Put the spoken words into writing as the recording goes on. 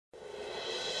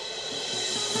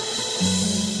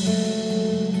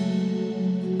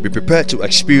Be prepared to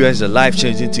experience the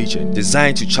life-changing teaching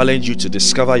designed to challenge you to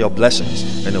discover your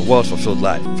blessings in a world-fulfilled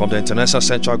life from the International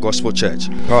Central Gospel Church,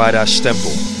 Paradise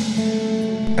Temple.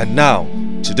 And now,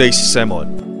 today's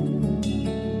sermon.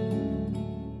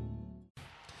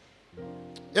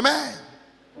 Amen.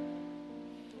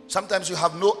 Sometimes you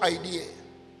have no idea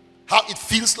how it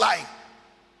feels like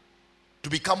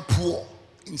to become poor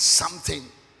in something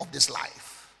of this life.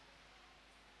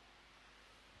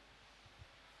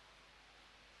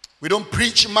 We don't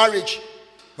preach marriage.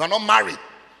 We are not married.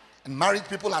 And married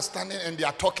people are standing and they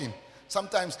are talking.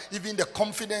 Sometimes even the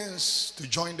confidence to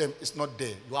join them is not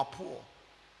there. You are poor.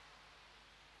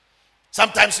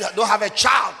 Sometimes you don't have a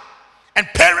child and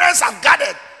parents have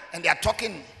gathered and they are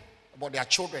talking about their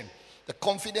children. The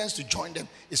confidence to join them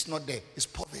is not there. It's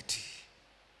poverty.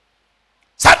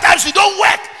 Sometimes you don't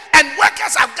work and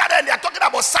workers have gathered and they are talking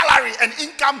about salary and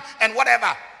income and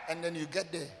whatever. And then you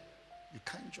get there. You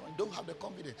can't join. Don't have the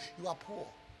confidence. You are poor.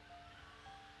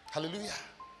 Hallelujah.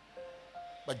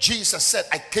 But Jesus said,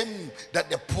 I came that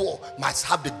the poor must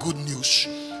have the good news.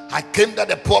 I came that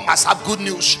the poor must have good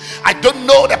news. I don't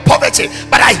know the poverty,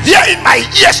 but I hear in my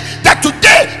ears that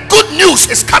today good news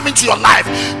is coming to your life.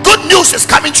 Good news is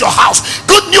coming to your house.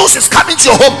 Good news is coming to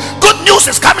your home. Good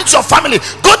news is coming to your family.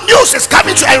 Good news is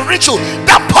coming to enrich you.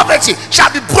 That poverty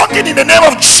shall be broken in the name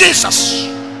of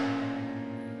Jesus.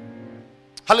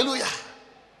 Hallelujah.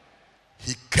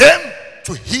 He came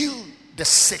to heal the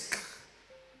sick.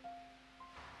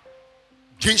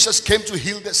 Jesus came to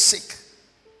heal the sick.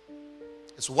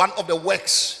 It's one of the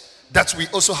works that we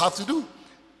also have to do.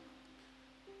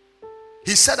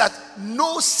 He said that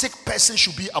no sick person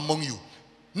should be among you.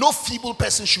 No feeble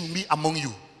person should be among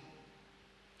you.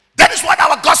 That is what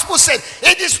our gospel said.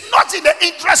 It is not in the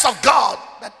interest of God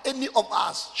that any of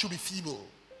us should be feeble.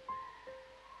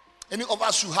 Any of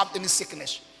us should have any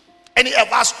sickness. Any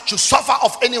of us should suffer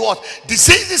of any what?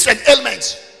 Diseases and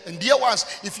ailments. And dear ones,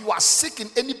 if you are sick in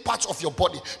any part of your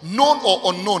body, known or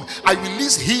unknown, I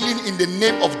release healing in the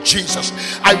name of Jesus.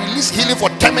 I release healing for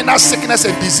terminal sickness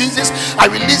and diseases. I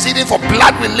release healing for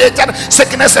blood-related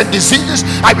sickness and diseases.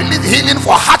 I release healing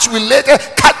for heart-related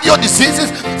cardio diseases,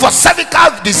 for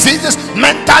cervical diseases,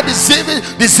 mental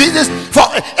diseases, for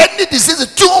any diseases,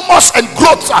 tumors and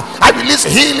growths. I release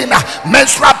healing,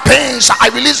 menstrual pains.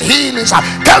 I release healing,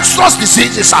 cancerous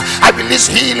diseases. I release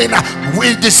healing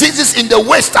with diseases in the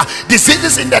waist,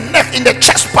 diseases in the neck, in the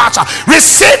chest part.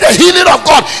 Receive the healing of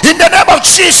God in the name of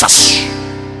Jesus.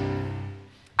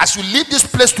 As you leave this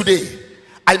place today,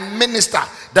 I minister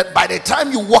that by the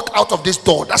time you walk out of this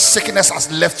door, that sickness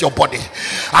has left your body.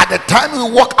 At the time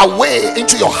you walk away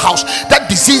into your house,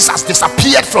 that disease has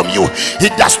disappeared from you.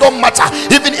 It does not matter.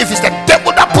 Even if it's the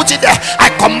devil that put it there, I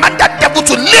command that devil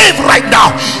to leave right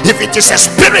now. If it is a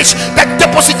spirit that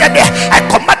deposited there, I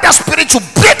command that spirit to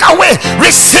break away.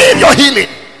 Receive your healing.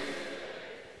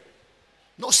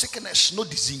 No sickness, no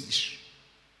disease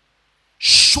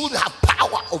should have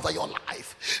power over your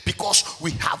life, because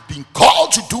we have been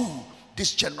called to do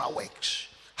these general works.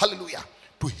 Hallelujah.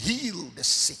 To heal the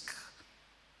sick.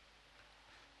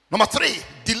 Number 3,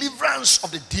 deliverance of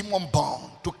the demon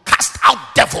bound, to cast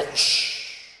out devils.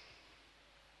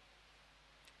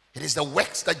 It is the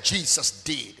works that Jesus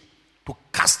did to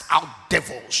cast out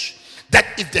devils. That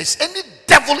if there's any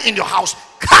devil in your house,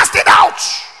 cast it out.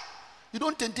 You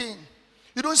don't entertain.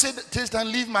 You don't say, Satan,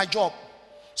 leave my job.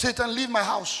 Satan, leave my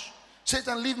house.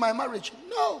 Satan, leave my marriage.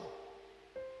 No.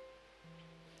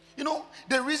 You know,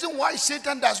 the reason why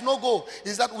Satan does not go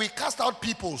is that we cast out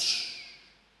peoples.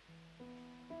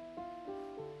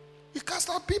 We cast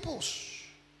out peoples.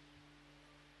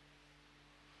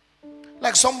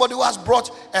 Like somebody who has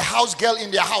brought a house girl in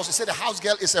their house. He said the house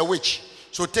girl is a witch.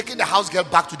 So taking the house girl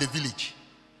back to the village.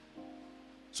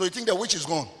 So you think the witch is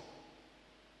gone?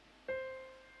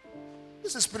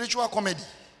 This is spiritual comedy.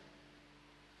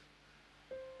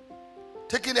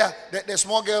 Taking the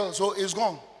small girl, so it's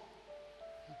gone.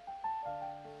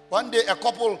 One day a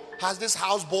couple has this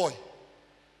house boy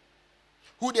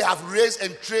who they have raised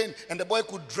and trained, and the boy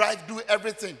could drive, do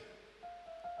everything.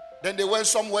 Then they went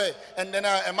somewhere, and then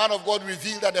a man of God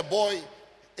revealed that the boy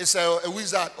is a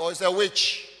wizard or is a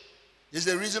witch. It's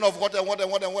the reason of what and what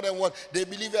and what and what and what. They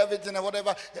believe everything and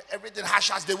whatever, everything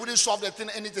hash. They wouldn't solve the thing,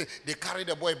 anything. They carry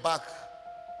the boy back.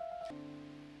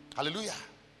 Hallelujah.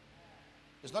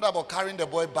 It's not about carrying the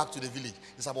boy back to the village.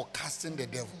 It's about casting the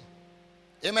devil.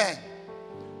 Amen.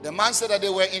 The man said that they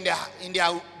were in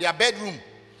their bedroom,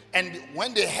 and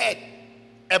when they heard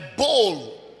a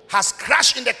bowl has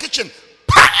crashed in the kitchen,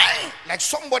 bang, like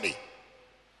somebody,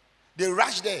 they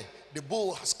rushed there. The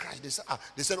bowl has crashed.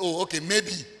 They said, oh, okay,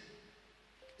 maybe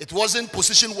it wasn't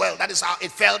positioned well. That is how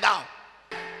it fell down.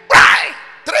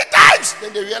 comes,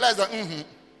 then they realize that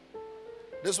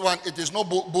this one, it is no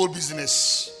bold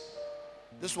business.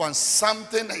 This one,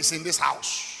 something is in this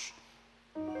house.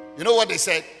 You know what they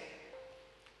said?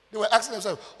 They were asking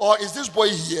themselves, or is this boy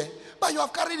here? But you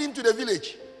have carried him to the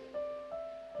village.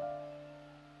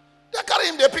 They carry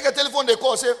him, they pick a telephone, they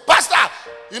call, say, Pastor,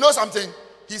 you know something?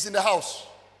 He's in the house.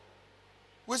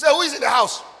 We say, who is in the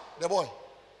house? The boy.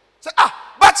 Say,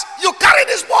 but you carry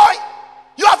this boy.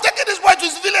 You have taken this boy to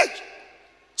his village.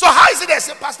 So how is it they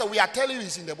say, Pastor, we are telling you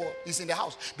he's in the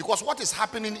house. Because what is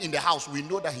happening in the house, we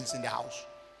know that he's in the house.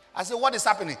 I said, what is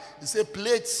happening? They say,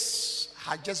 plates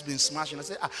had just been smashing. I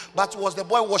said, but was the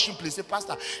boy washing plates? Say,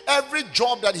 Pastor, every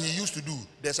job that he used to do,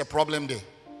 there's a problem there.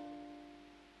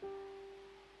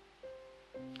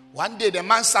 One day the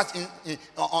man sat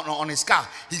on his car.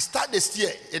 He started the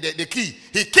steer, the key.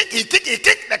 He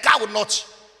kicked, the car would not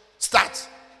start.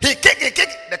 He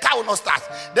kicked, the car would not start.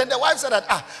 Then the wife said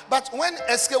that, but when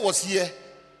SK was here,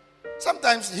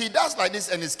 sometimes he does like this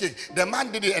and it's kick. The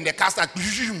man did it and the car started.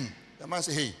 The man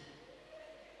said, hey,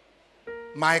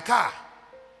 my car,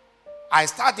 I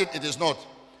started, it is not.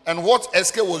 And what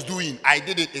SK was doing, I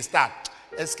did it, it start.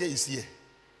 SK is here.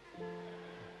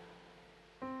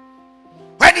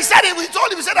 When he said it, we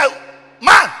told him, he said,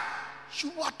 man,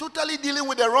 you are totally dealing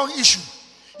with the wrong issue.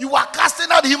 You are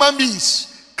casting out human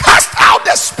beings. Cast out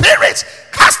the spirits.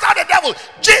 Cast out the devil.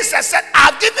 Jesus said,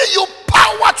 I've given you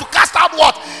power to cast out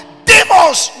what?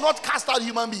 Demons, not cast out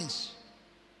human beings.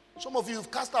 Some of you have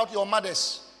cast out your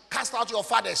mothers, cast out your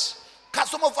fathers.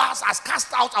 Some of us has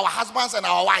cast out our husbands and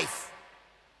our wife.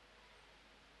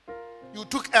 You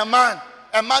took a man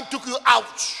took you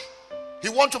out. He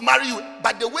want to marry you,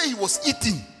 but the way he was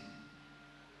eating,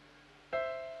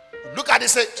 look at it,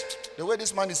 say, the way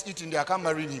this man is eating, I can't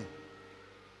marry him.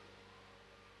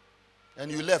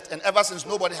 And you left, and ever since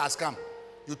nobody has come.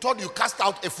 You thought you cast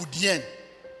out a foodian,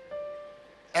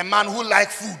 a man who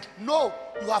likes food. No,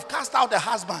 you have cast out a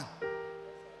husband.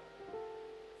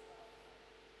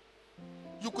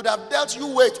 You could have dealt, you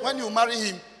wait, when you marry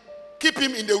him, keep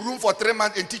him in the room for 3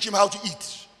 months and teach him how to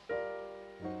eat.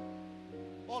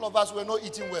 All of us were not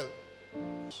eating well.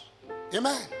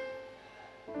 Amen.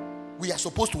 We are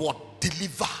supposed to what?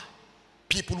 Deliver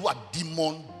people who are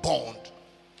demon bound.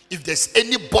 If there's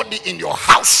anybody in your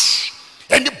house,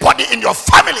 anybody in your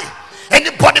family,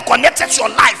 anybody connected to your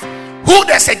life who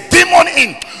there's a demon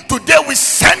in, today we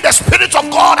send the Spirit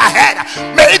of God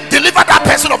ahead. May it deliver that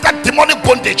person of that demonic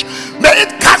bondage. May it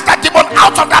cast that demon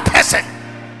out of that person.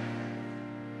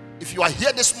 If you are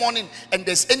here this morning and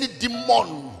there's any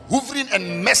demon hovering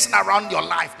and messing around your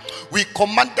life, we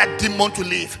command that demon to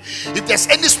leave. If there's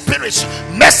any spirits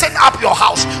messing up your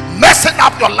house, messing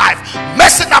up your life,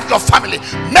 messing up your family,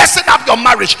 messing up your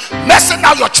marriage, messing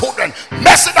up your children,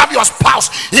 messing up your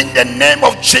spouse, in the name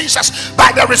of Jesus,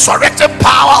 by the resurrected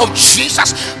power of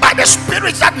Jesus, by the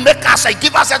spirits that make us and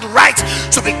give us that right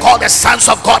to be called the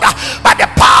sons of God, by the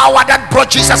power that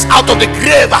brought Jesus out of the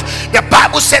grave. The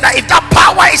Bible said that if that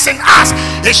power is in us,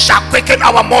 it shall quicken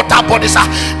our mortal bodies.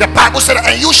 The Bible said,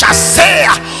 and you shall say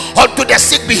unto the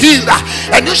sick, be healed,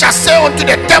 and you shall say unto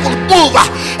the devil, move,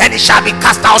 and it shall be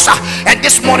cast out. And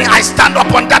this morning I stand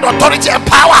upon that authority and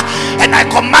power, and I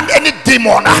command any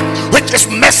demon which is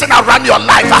messing around your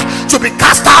life to be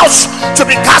cast out, to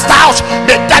be cast out.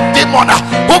 May that demon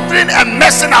hovering and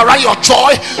messing around your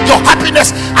joy, your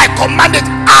happiness, I command it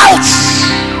out.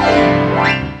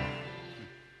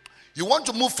 You want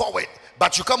to move forward,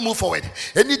 but you can't move forward.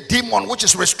 Any demon which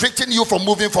is restricting you from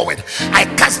moving forward, I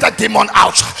cast that demon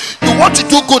out. You want to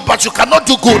do good, but you cannot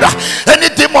do good. Any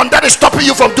demon that is stopping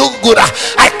you from doing good,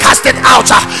 I cast it out.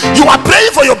 You are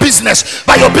praying for your business,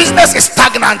 but your business is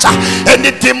stagnant.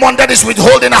 Any demon that is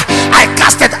withholding, I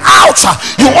cast it out.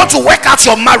 You want to work out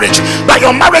your marriage, but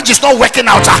your marriage is not working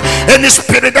out. Any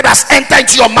spirit that has entered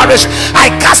into your marriage, I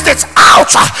cast it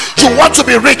out. You want to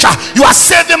be richer, you are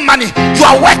saving money, you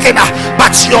are working,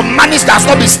 but your money does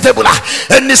not be stable.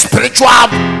 Any spiritual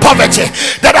poverty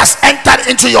that has entered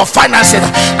into your finances,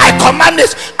 I command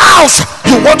it out.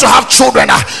 You want to have children,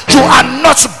 you are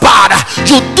not bad.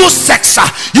 You do sex,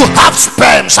 you have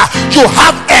sperms, you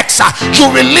have eggs, you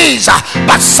release,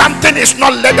 but something is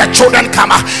not let the children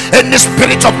come. Any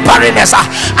spirit of barrenness,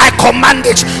 I command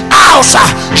it out.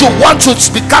 You want to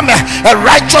become a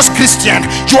righteous Christian,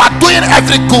 you are doing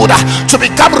every good to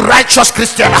become righteous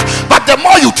Christian, but the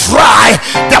more you try,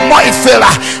 the more it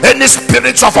fails. Any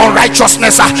spirits of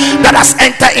unrighteousness that has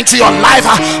entered into your life,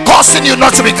 causing you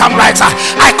not to become right,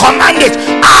 I command it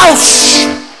out.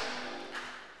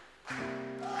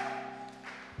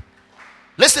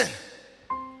 Listen,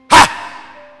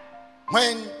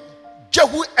 when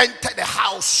Jehu entered the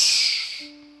house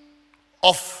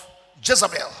of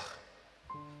Jezebel.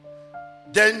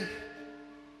 Then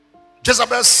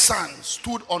Jezebel's son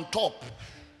stood on top.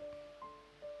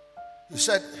 He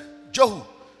said, Jehu,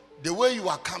 the way you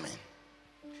are coming,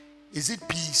 is it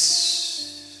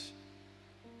peace?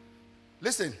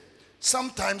 Listen,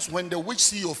 sometimes when the witch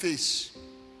see your face,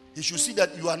 he should see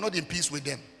that you are not in peace with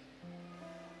them.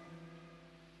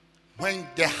 When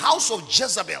the house of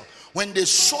Jezebel, when they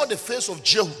saw the face of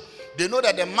Jehu, they know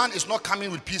that the man is not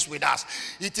coming with peace with us.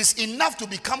 It is enough to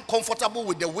become comfortable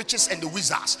with the witches and the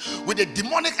wizards, with the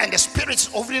demonic and the spirits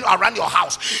hovering around your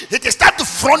house. It is time to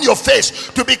front your face,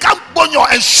 to become bonyo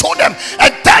and show them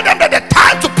and tell them that the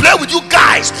time to play with you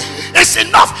guys is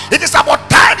enough. It is about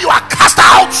time you are cast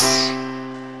out.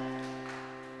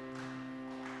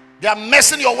 They are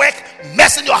messing your work,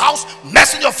 messing your house,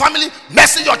 messing your family,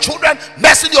 messing your children,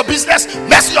 messing your business,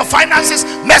 messing your finances,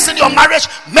 messing your marriage,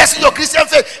 messing your Christian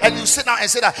faith. And you sit down and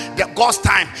say that God's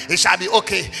time, it shall be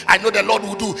okay. I know the Lord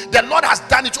will do. The Lord has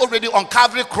done it already on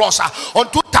Calvary Cross. On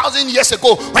 2,000 years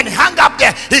ago, when he hung up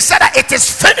there, he said that it is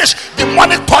finished.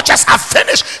 Demonic tortures are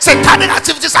finished. Satanic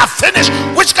activities are finished.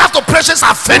 Witchcraft operations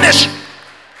are finished.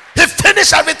 He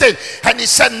finished everything, and he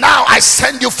said, now I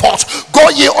send you forth.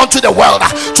 Go ye unto the world,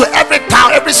 to every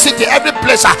town, every city, every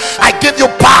place. I give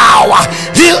you power.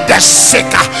 Heal the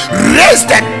sick, raise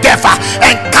the deaf,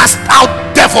 and cast out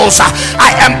devils.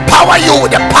 I empower you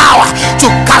with the power to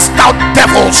cast out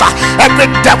devils.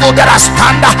 Every devil that has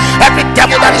stand, every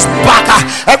devil that is back,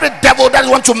 every devil that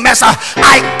want to mess up,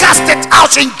 I cast it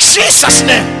out in Jesus'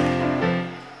 name.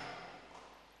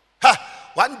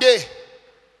 One day,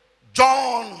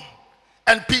 John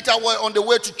and Peter were on the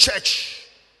way to church,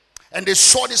 and they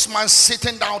saw this man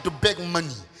sitting down to beg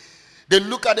money. They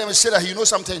look at them and say that, you know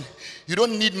something, you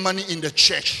don't need money in the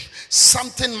church.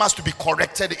 Something must be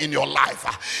corrected in your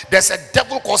life. There's a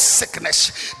devil called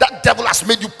sickness. That devil has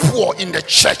made you poor in the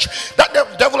church. That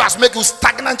devil has made you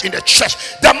stagnant in the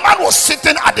church. The man was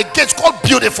sitting at the gates called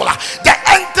Beautiful. The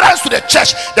entrance to the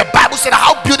church, the Bible said,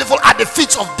 how beautiful are the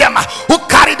feet of them who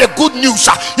carry the good news.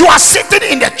 You are sitting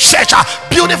in the church.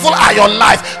 Beautiful are your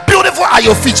life, beautiful are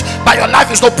your feet, but your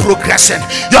life is not progressing.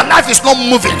 Your life is not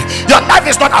moving. Your life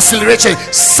is not accelerating.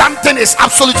 Something is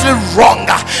absolutely wrong.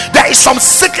 There is some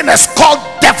sickness called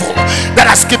devil that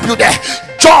has kept you there.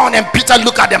 John and Peter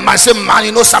look at the man and say, man,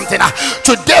 you know something,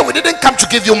 today we didn't come to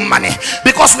give you money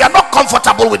because we are not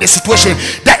comfortable with the situation.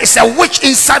 There is a witch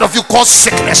inside of you called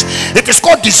sickness. It is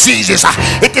called diseases.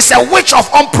 It is a witch of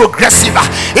unprogressive.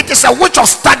 It is a witch of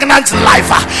stagnant life.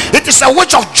 It is a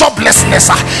witch of joblessness.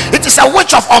 It is a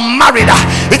witch of unmarried.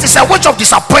 It is a witch of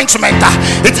disappointment.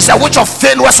 It is a witch of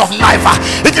failures of life.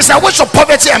 It is a witch of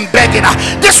poverty and begging.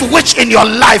 This witch in your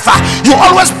life, you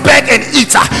always beg and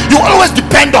eat. You always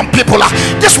depend on people.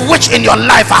 This witch in your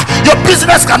life, your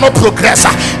business cannot progress.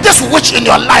 This witch in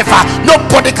your life,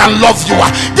 nobody can love you.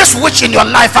 This witch in your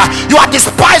life, you are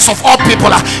despised of all people.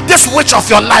 This witch of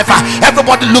your life,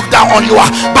 everybody look down on you.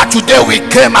 But today we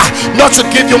came not to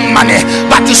give you money,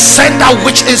 but to send that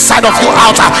witch inside of you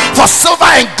out. For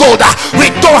silver and gold, we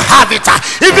don't have it.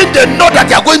 Even they know that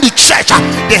they are going to church,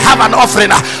 they have an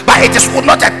offering, but it is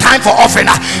not a time for offering.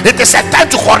 It is a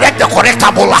time to correct the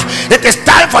correctable. It is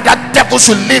time for that devil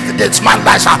to leave this man.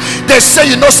 They say,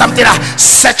 you know something,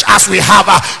 such as we have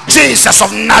Jesus of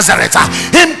Nazareth,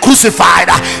 him crucified,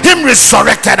 him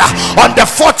resurrected on the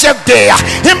 40th day,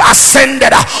 him ascended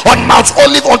on Mount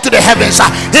Olive unto the heavens.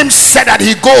 Him said that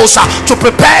he goes to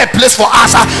prepare a place for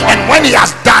us, and when he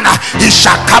has done, he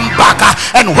shall come back,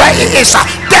 and where he is,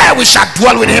 there we shall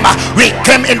dwell with him. We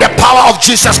came in the power of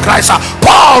Jesus Christ.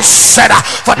 Paul said,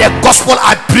 for the gospel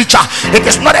I preach, it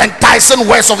is not enticing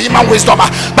words of human wisdom,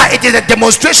 but it is a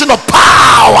demonstration of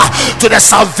power to the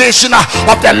salvation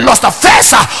of the lost,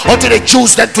 first unto the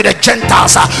Jews, then to the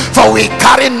Gentiles. For we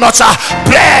carry not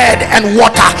bread and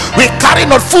water, we carry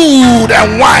not food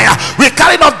and wine, we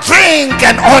carry not drink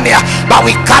and honey, but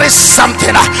we carry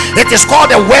something. It is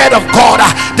called the word of God,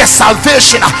 the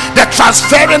salvation, the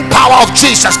transferring power of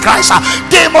Jesus Christ.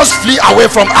 Demons flee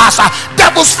away from us,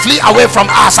 devils flee away from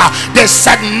us. They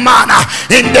said, man,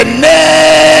 in the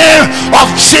name of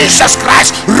Jesus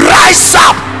Christ, rise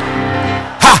up.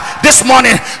 This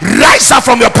morning, rise up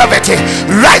from your poverty,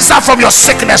 rise up from your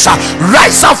sickness,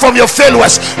 rise up from your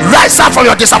failures, rise up from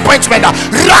your disappointment,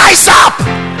 rise up.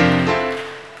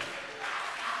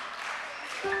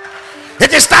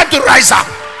 It is time to rise up.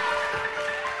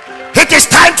 It is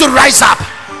time to rise up.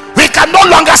 We can no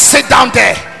longer sit down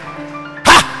there.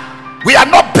 We are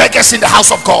not beggars in the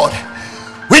house of God.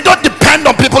 We don't depend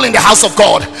on people in the house of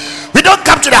God. We don't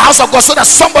come to the house of God so that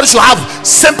somebody should have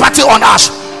sympathy on us.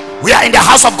 We are in the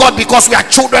house of God because we are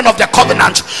children of the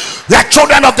covenant. We are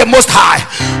children of the Most High.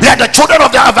 We are the children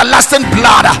of the everlasting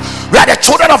blood. We are the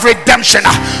children of redemption.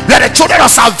 We are the children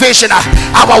of salvation.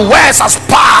 Our words has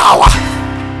power.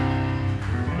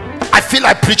 I feel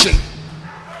like preaching.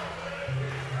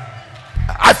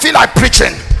 I feel like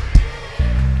preaching.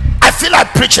 I feel like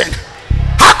preaching.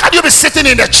 How can you be sitting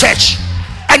in the church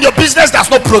and your business does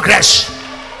not progress?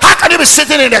 How can you be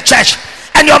sitting in the church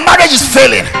and your marriage is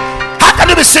failing? How can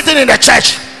you be sitting in the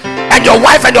church and your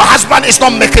wife and your husband is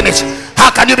not making it? How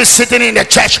can you be sitting in the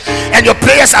church and your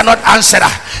prayers are not answered?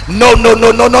 No.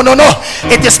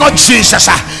 It is not Jesus.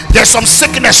 There's some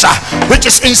sickness which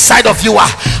is inside of you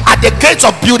at the gates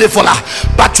of beautiful.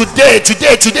 But today,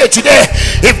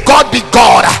 if God be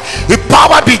God, if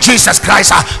power be Jesus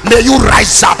Christ, may you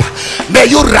rise up. May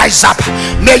you rise up.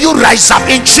 May you rise up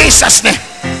in Jesus' name.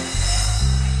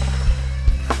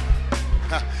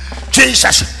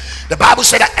 Jesus. The Bible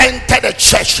said that enter the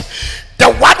church. The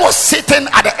one was sitting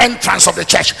at the entrance of the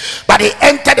church, but he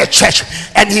entered the church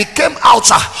and he came out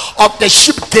of the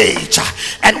sheep gate.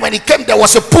 And when he came, there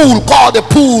was a pool called the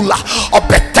pool of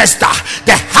Bethesda,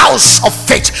 the house of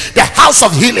faith, the house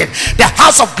of healing, the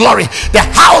house of glory, the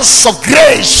house of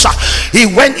grace. He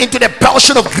went into the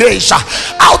portion of grace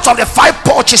out of the 5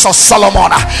 porches of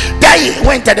Solomon. There he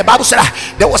went, and the Bible said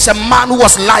there was a man who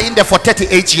was lying there for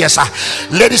 38 years.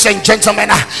 Ladies and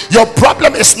gentlemen, your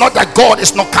problem is not that God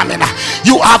is not coming.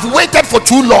 You have waited for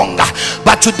too long,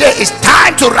 but today is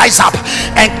time to rise up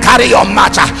and carry your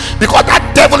matter, because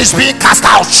that devil is being cast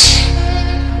out.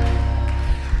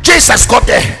 Jesus got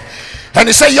there and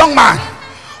he said, young man,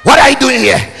 what are you doing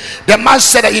here? The man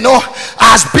said, I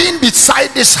have been beside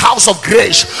this house of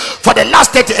grace for the last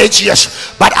 38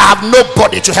 years, but I have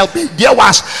nobody to help me. Dear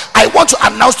ones, I want to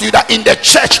announce to you that in the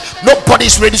church, nobody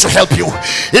is ready to help you.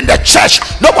 In the church,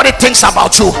 nobody thinks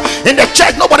about you. In the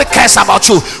church, nobody cares about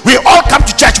you. We all come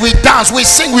to church, we dance, we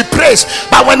sing, we praise,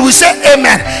 but when we say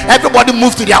amen, everybody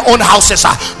move to their own houses.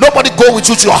 Nobody go with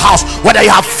you to your house. Whether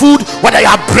you have food, whether you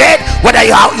have bread, whether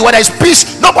it's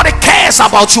peace, nobody cares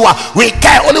about you. We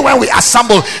care only when we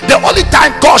assemble. The only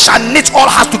time God shall knit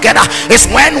all hearts together is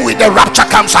when the rapture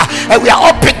comes, and we are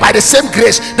all picked by the same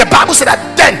grace. The Bible said that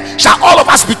then shall all of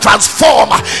us be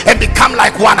transformed and become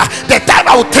like one. The time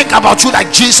I will think about you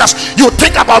like Jesus, you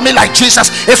think about me like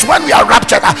Jesus, is when we are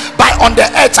raptured. By on the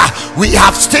earth we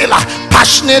have still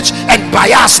passionate and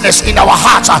biasness in our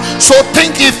hearts. So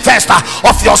think ye first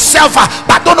of yourself,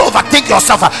 but don't overthink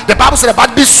yourself. The Bible said,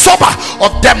 but be sober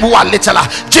of them who are little.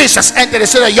 Jesus entered and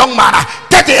said, a young man,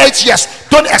 38 years,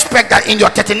 don't expect that in your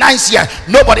 39th year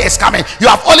nobody is coming. You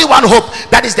have only one hope,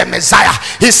 that is the Messiah.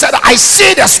 He said, I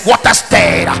see the water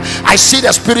stirred, I see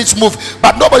the spirits move,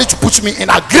 but nobody to put me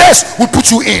in. A grace will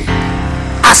put you in.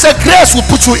 I said grace will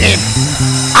put you in.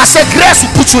 I said grace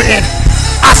will put you in.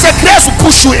 I said grace will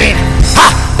push you in.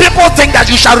 People think that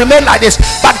you shall remain like this,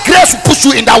 but grace will put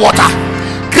you in that water.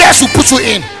 Grace will put you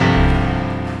in.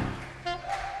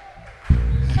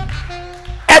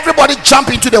 Everybody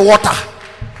jump into the water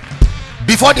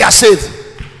before they are saved.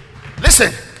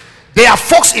 Listen, there are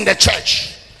folks in the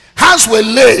church, hands were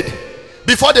laid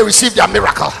before they received their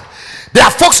miracle. There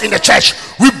are folks in the church,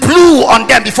 we blew on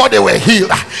them before they were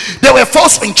healed. There were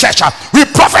folks in church, we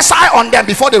prophesy on them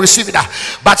before they received it.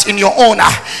 But in your own,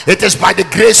 it is by the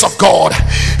grace of God,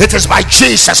 it is by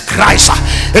Jesus Christ,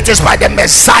 it is by the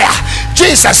Messiah.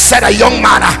 Jesus said, a young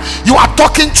man, you are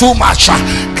talking too much.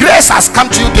 Grace has come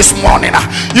to you this morning.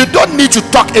 You don't need to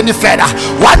talk any further.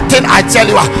 One thing I tell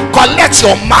you, collect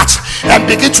your mat and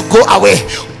begin to go away.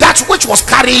 That which was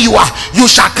carrying you, you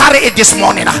shall carry it this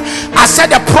morning. I said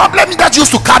the problem that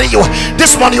used to carry you,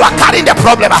 this morning you are carrying the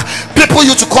problem. People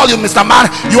used to call you Mr. Man,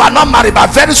 you are not married, but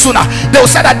very soon they will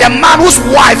say that the man whose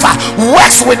wife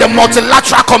works with the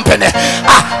multilateral company,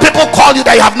 people call you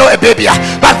that you have no a baby,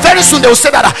 but very soon they will say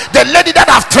that the lady that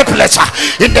have triplets,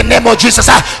 in the name of Jesus,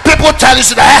 people tell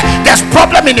you that there's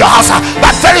problem in your house,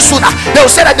 but very soon they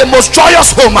will say that the most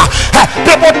joyous home,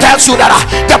 people tell you that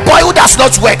the boy who does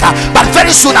not work, but very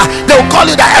soon they will call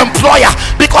you the employer,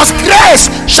 because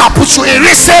grace shall put you in.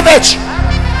 Receive it.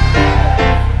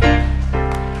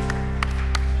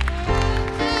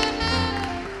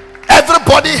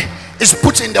 Everybody is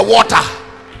put in the water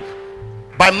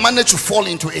by money to fall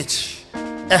into it.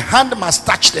 A hand must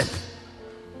touch them,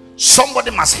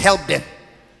 somebody must help them.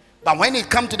 But when it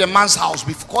comes to the man's house,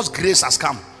 because grace has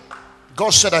come,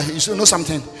 God said that, you know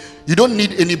something, you don't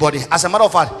need anybody. As a matter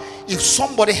of fact, if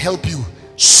somebody help you,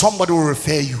 somebody will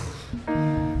refer you.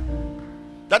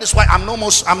 That is why I'm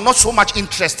not so much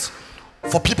interested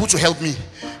for people to help me,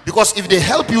 because if they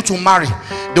help you to marry,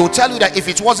 they will tell you that if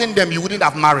it wasn't them, you wouldn't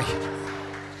have married.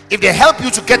 If they help you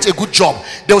to get a good job,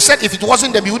 they'll say if it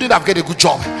wasn't them, you wouldn't have get a good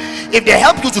job. If they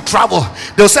help you to travel,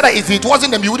 they'll say that if it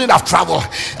wasn't them, you wouldn't have traveled.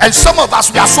 And some of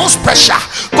us, we are so special.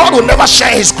 God will never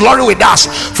share his glory with us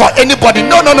for anybody.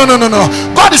 No.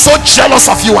 God is so jealous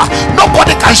of you.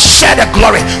 Nobody can share the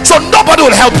glory. So nobody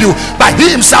will help you. But he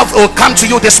himself will come to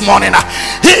you this morning.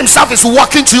 He himself is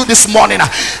walking to you this morning.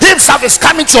 He himself is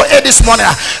coming to your aid this morning.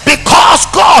 Because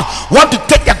God wants to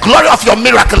take the glory of your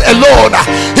miracle alone.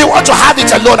 He wants to have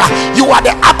it alone. You are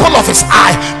the apple of his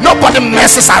eye. Nobody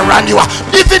messes around you.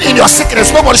 Even in your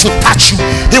sickness, nobody should touch you.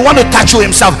 He wants to touch you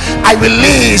himself. I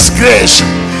release grace.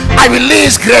 I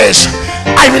release grace.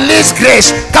 I release grace.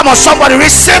 Come on, somebody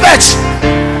receive it.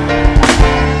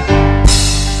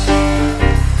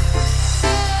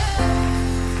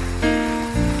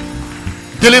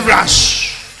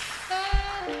 Deliverance.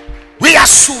 We are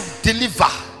to deliver.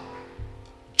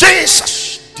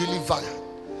 Jesus delivered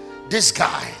this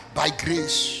guy by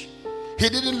grace. He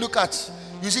didn't look at,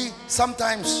 you see,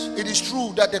 sometimes it is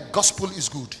true that the gospel is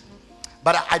good,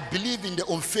 but I believe in the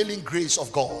unfailing grace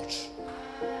of God.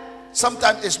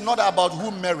 Sometimes it's not about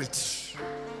who merits,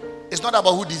 it's not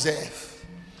about who deserve.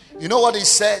 You know what he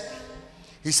said?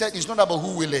 He said it's not about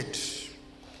who will it,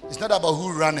 it's not about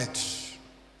who ran it,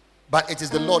 but it is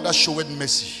the Lord that showeth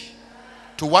mercy.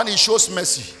 To one he shows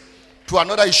mercy, to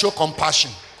another he shows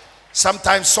compassion.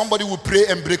 Sometimes somebody will pray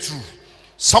and break through,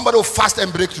 somebody will fast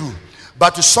and break through,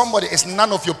 but to somebody it's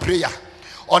none of your prayer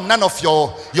or none of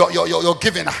your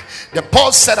giving. The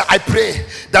Paul said, I pray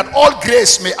that all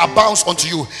grace may abound unto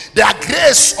you. There are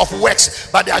grace of works,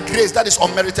 but there are grace that is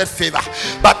unmerited favor.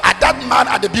 But at that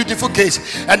man at the beautiful gate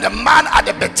and the man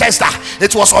at the Bethesda,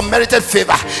 it was unmerited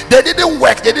favor. They didn't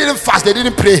work, they didn't fast, they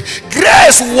didn't pray.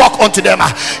 Grace walked unto them.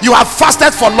 You have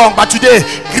fasted for long, but today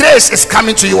grace is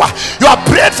coming to you. You have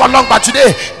prayed for long, but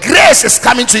today grace is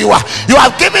coming to you. You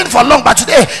have given for long, but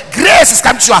today grace is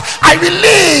coming to you. I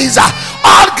release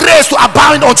all grace to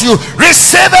abound unto you.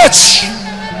 Receive it.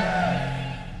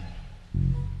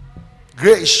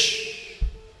 Grace.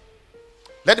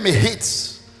 Let me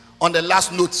hit on the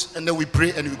last note and then we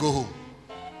pray and we go home.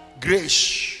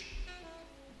 Grace.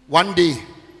 One day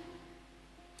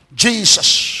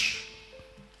Jesus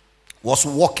was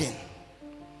walking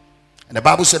and the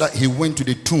Bible said that he went to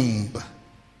the tomb.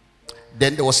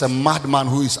 Then there was a madman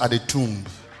who is at the tomb.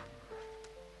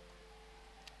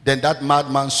 Then that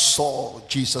madman saw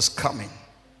Jesus coming.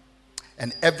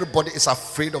 And everybody is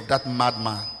afraid of that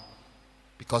madman.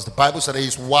 Because the Bible said that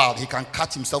he's wild. He can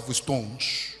cut himself with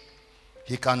stones.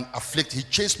 He can afflict. He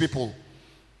chase people.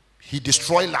 He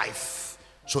destroy life.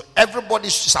 So everybody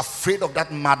is afraid of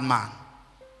that madman.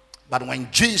 But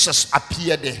when Jesus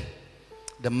appeared there,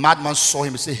 the madman saw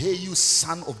him and said, hey, you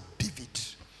son of David,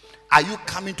 are you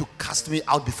coming to cast me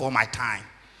out before my time?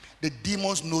 The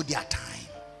demons know their time.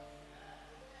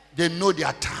 They know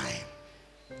their time.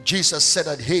 Jesus said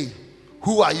that, hey,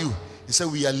 who are you? He said,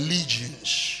 we are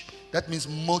legions. That means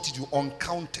multitude,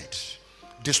 uncounted,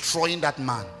 destroying that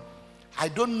man. I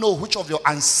don't know which of your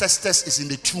ancestors is in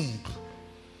the tomb.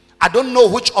 I don't know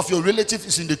which of your relatives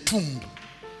is in the tomb.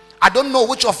 I don't know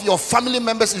which of your family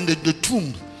members in the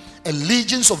tomb. And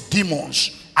legions of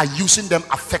demons are using them,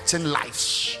 affecting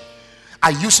lives,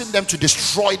 are using them to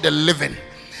destroy the living,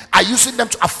 are using them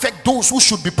to affect those who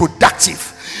should be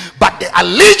productive. But there are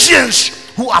legions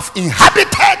who have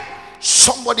inhabited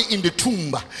somebody in the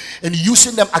tomb and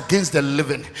using them against the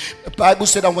living. The Bible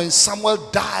said that when Samuel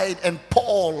died and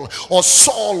Paul or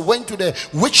Saul went to the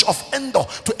witch of Endor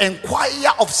to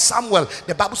inquire of Samuel,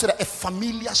 the Bible said that a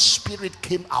familiar spirit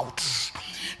came out.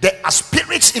 There are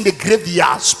spirits in the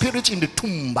graveyard, spirits in the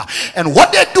tomb, and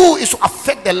what they do is to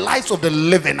affect the lives of the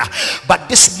living. But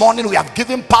this morning we have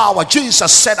given power.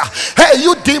 Jesus said, hey,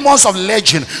 you demons of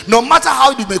legend, no matter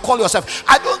how you may call yourself,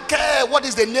 I don't care what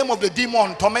is the name of the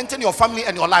demon tormenting your family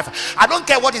and your life. I don't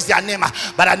care what is their name,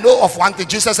 but I know of one thing.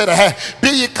 Jesus said, hey,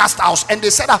 be ye cast out. And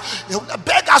they said,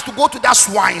 beg us to go to that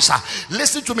swine.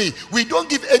 Listen to me, we don't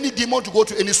give any demon to go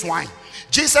to any swine.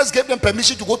 Jesus gave them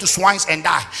permission to go to swines and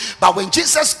die. But when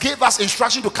Jesus gave us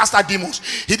instruction to cast out demons,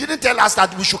 he didn't tell us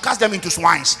that we should cast them into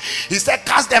swines. He said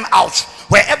cast them out.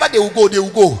 Wherever they will go, they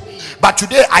will go. But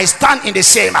today I stand in the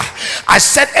same. I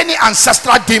said any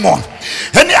ancestral demon,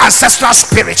 any ancestral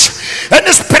spirit,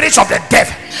 any spirit of the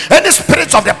dead, any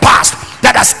spirit of the past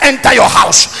that has entered your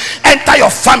house, enter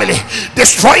your family,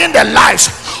 destroying the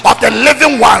lives of the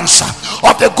living ones,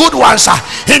 of the good ones,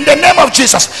 in the name of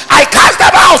Jesus, I cast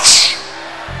them out.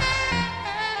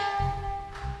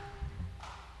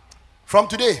 From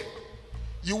today,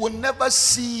 you will never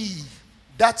see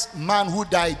that man who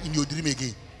died in your dream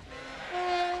again.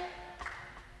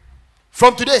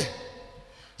 From today,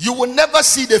 You will never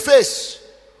see the face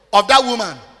of that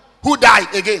woman who died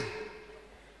again.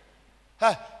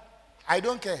 I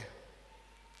don't care.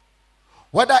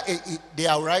 Whether they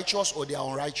are righteous or they are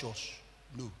unrighteous.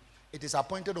 No. It is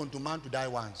appointed unto man to die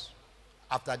once.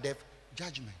 After death,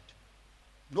 judgment.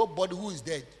 Nobody who is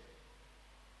dead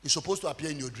is supposed to appear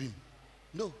in your dream.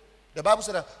 No. The Bible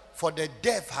said that for the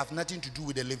dead have nothing to do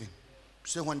with the living.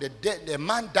 So when the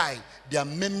man died, their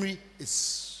memory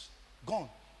is gone.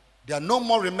 They are no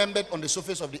more remembered on the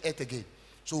surface of the earth again.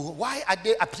 So why are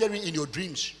they appearing in your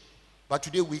dreams? But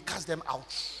today we cast them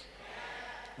out.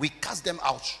 We cast them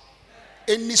out.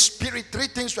 Any spirit, 3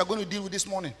 things we are going to deal with this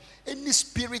morning. Any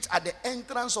spirit at the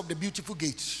entrance of the beautiful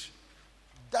gate,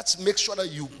 that makes sure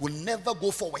that you will never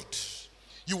go forward.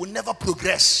 You will never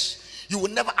progress. You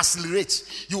will never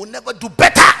accelerate. You will never do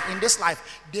better in this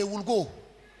life. They will go.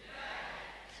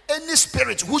 Any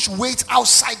spirit which waits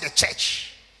outside the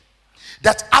church,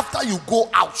 that after you go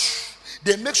out,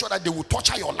 they make sure that they will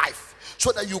torture your life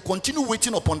so that you continue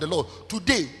waiting upon the Lord.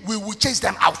 Today, we will chase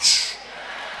them out.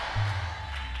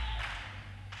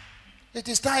 It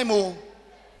is time,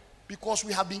 because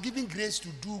we have been given grace to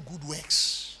do good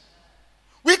works.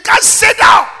 We can't sit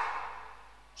down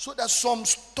so that some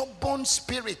stubborn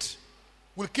spirit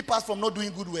will keep us from not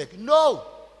doing good work. No.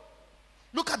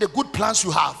 Look at the good plans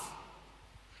you have.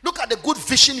 Look at the good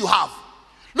vision you have.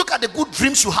 Look at the good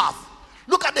dreams you have.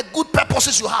 Look at the good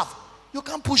purposes you have. You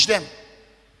can't push them.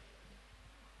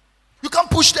 You can't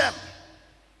push them.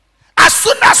 As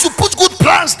soon as you put good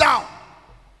plans down,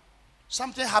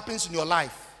 something happens in your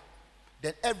life.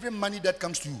 Then every money that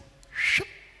comes to you.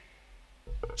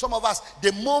 Some of us,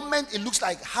 the moment it looks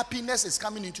like happiness is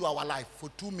coming into our life for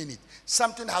 2 minutes,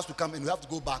 something has to come and we have to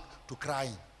go back to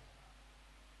crying.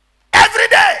 Every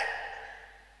day.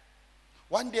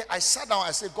 One day I sat down,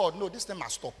 I said, God, no, this thing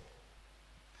must stop.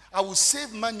 I will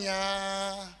save money.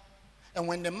 And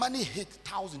when the money hit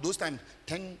 1,000, those times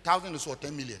 10,000 or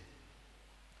 10 million.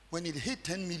 When it hit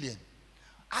 10 million,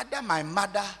 either my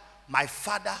mother, my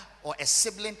father, or a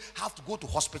sibling have to go to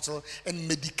hospital, and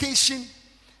medication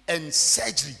and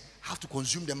surgery have to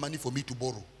consume the money for me to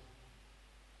borrow.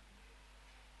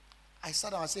 I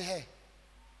sat down and said, hey,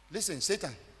 listen,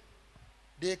 Satan,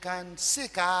 they can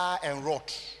sick and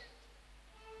rot.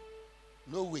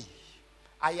 No way.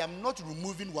 I am not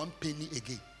removing 1 penny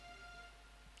again.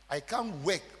 I can't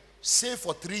work, save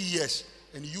for 3 years,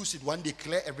 and use it one day,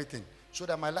 clear everything, so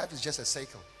that my life is just a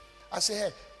cycle. I say, hey,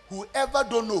 whoever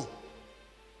don't know,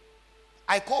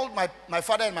 I called my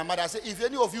father and my mother. I said, if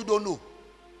any of you don't know,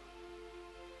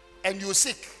 and you're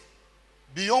sick,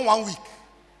 beyond 1 week,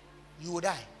 you will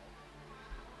die.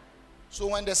 So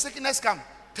when the sickness comes,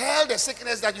 tell the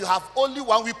sickness that you have only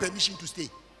 1 week permission to stay.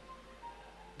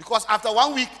 Because after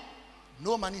 1 week,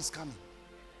 no money is coming.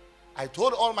 I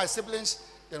told all my siblings.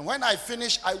 Then when I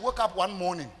finished, I woke up one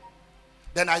morning.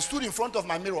 Then I stood in front of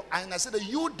my mirror and I said,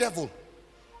 you devil,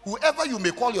 whoever you may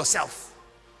call yourself,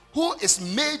 who is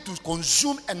made to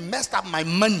consume and mess up my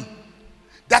money,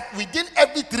 that within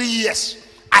every 3 years,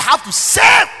 I have to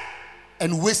save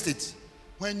and waste it.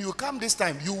 When you come this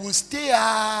time, you will stay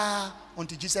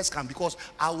until Jesus comes, because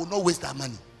I will not waste that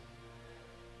money.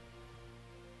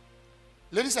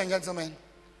 Ladies and gentlemen,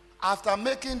 after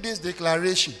making this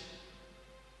declaration,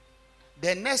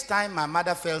 the next time my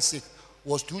mother fell sick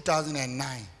was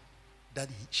 2009 that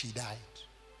she died.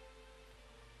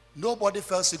 Nobody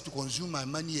fell sick to consume my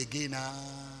money again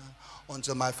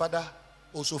until my father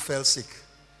also fell sick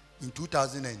in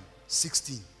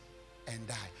 2016 and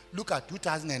died. Look at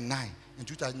 2009 and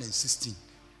 2016.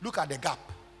 Look at the gap.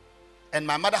 And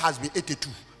my mother has been 82.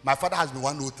 My father has been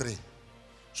 103.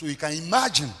 So you can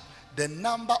imagine the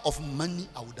number of money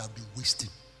I would have been wasting.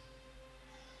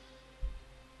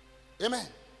 Amen.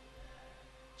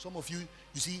 Some of you,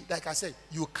 you see, like I said,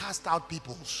 you cast out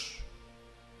peoples.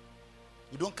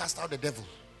 You don't cast out the devil.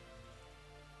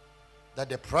 That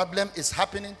the problem is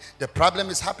happening, the problem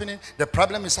is happening, the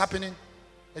problem is happening,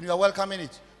 and you are welcoming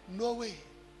it. No way.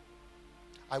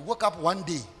 I woke up one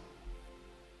day.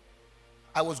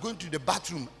 I was going to the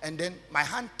bathroom, and then my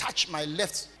hand touched my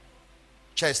left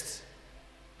chest.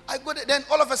 I got it, then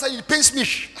all of a sudden it pains me.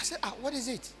 I said, what is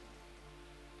it?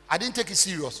 I didn't take it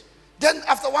serious. Then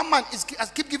after 1 month, I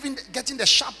keep getting the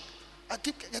sharp. I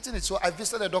keep getting it. So I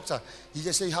visited the doctor. He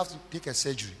just said, you have to take a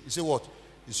surgery. He said, what?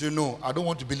 He said, no, I don't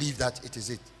want to believe that it is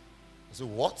it. I said,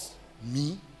 what?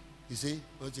 Me? He said,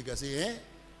 what you can say,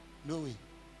 no way.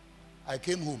 I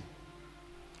came home.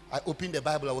 I opened the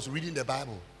Bible. I was reading the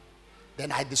Bible.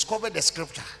 Then I discovered the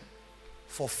scripture.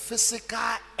 For physical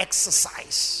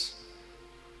exercise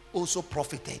also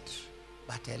profited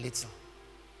but a little.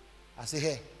 I say,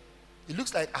 hey, it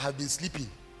looks like I have been sleeping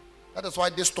That is why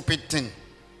this stupid thing,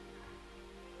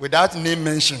 without name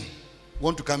mention,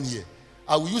 want to come here.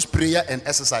 I will use prayer and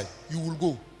exercise. You will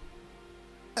go.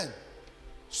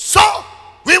 So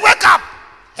we wake up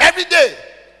every day.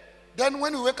 Then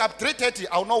when we wake up 3:30,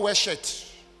 I will not wear shirt.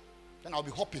 Then I'll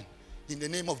be hopping. In the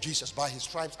name of Jesus, by his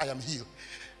stripes I am healed.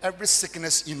 Every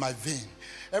sickness in my vein,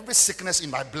 every sickness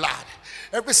in my blood,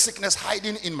 every sickness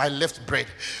hiding in my left breast,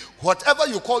 whatever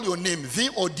you call your name, V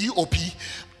or D or P,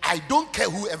 I don't care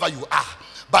whoever you are.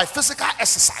 By physical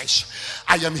exercise,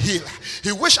 I am healed.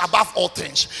 He wished above all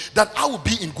things that I will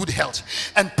be in good health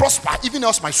and prosper, even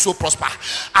as my soul prosper.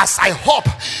 As I hop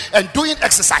and doing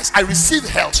exercise, I receive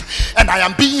health and I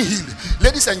am being healed.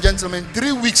 Ladies and gentlemen,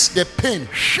 3 weeks, the pain.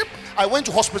 I went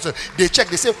to hospital. They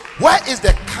checked. They said, where is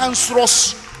the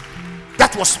cancerous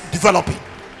that was developing?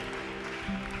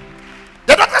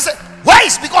 The doctor said, where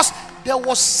is? Because there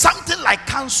was something like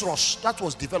cancerous that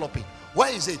was developing.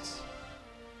 Where is it?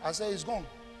 I said, it's gone.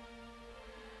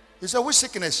 He said, which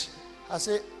sickness? I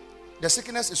said, the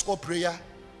sickness is called prayer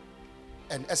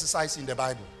and exercise in the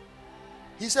Bible.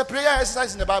 He said, prayer and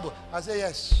exercise in the Bible. I said,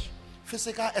 yes.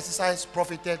 Physical exercise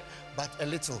profited but a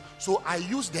little. So I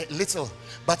use the little.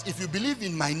 But if you believe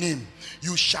in my name,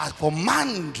 you shall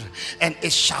command and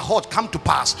it shall come to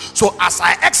pass. So as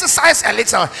I exercise a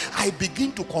little, I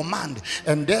begin to command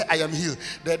and there I am healed.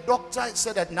 The doctor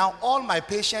said that now all my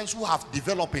patients who have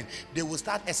developing, they will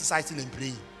start exercising and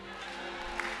praying.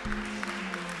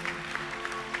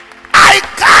 I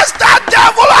cast that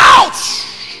devil out.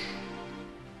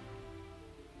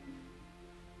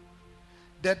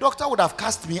 The doctor would have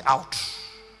cast me out.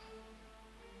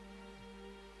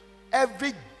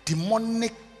 Every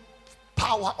demonic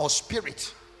power or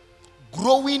spirit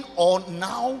growing or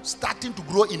now starting to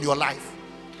grow in your life,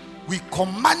 we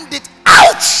command it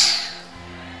out.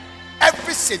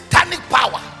 Every satanic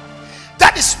power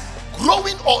that is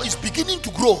growing or is beginning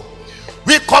to grow,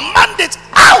 we command it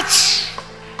out.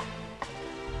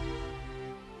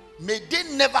 May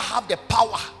they never have the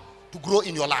power to grow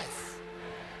in your life.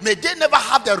 May they never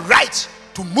have the right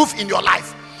to move in your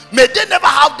life. May they never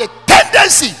have the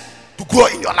tendency to grow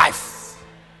in your life.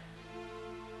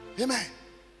 Amen.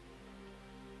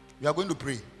 We are going to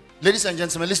pray. Ladies and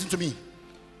gentlemen, listen to me.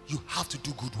 You have to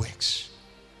do good works.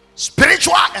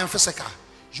 Spiritual and physical.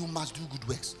 You must do good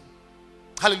works.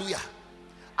 Hallelujah.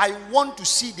 I want to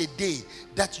see the day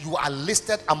that you are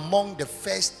listed among the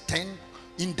first 10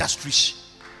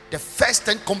 industries. The first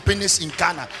 10 companies in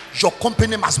Ghana. Your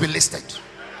company must be listed.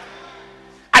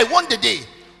 I want the day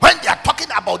when they are talking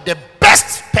about the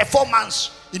best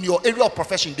performance in your area of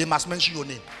profession, they must mention your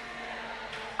name.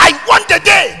 I want the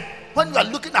day when you are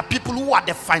looking at people who are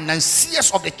the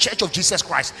financiers of the Church of Jesus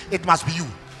Christ, it must be you.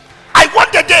 I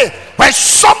want the day when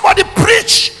somebody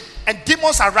preach and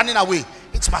demons are running away,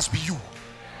 it must be you.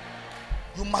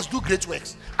 You must do great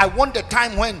works. I want the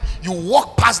time when you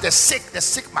walk past the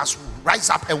sick must rise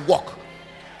up and walk.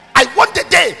 I want the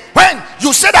day when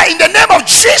you say that in the name of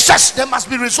Jesus, there must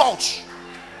be results.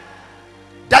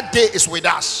 That day is with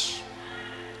us.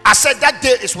 I said that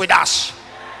day is with us.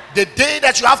 The day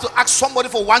that you have to ask somebody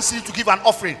for 1 cedi to give an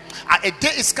offering, and a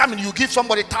day is coming, you give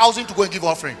somebody 1,000 to go and give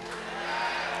offering.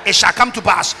 It shall come to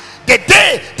pass. The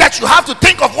day that you have to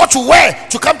think of what to wear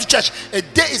to come to church, a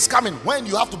day is coming when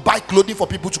you have to buy clothing for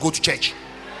people to go to church.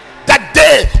 That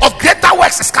day of greater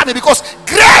works is coming because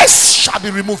grace shall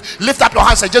be removed. Lift up your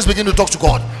hands and just begin to talk to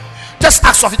God. Just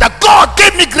ask of it that God,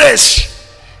 give me grace.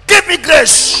 Give me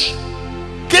grace.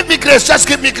 Give me grace. Just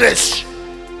give me grace.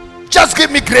 Just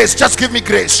give me grace. Just give me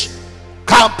grace.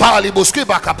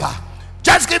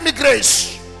 Just give me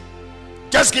grace.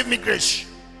 Just give me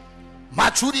grace.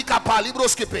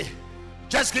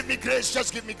 Just give me grace.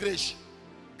 Just give me grace.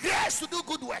 Grace to do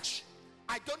good works.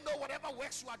 I don't know whatever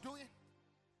works you are doing.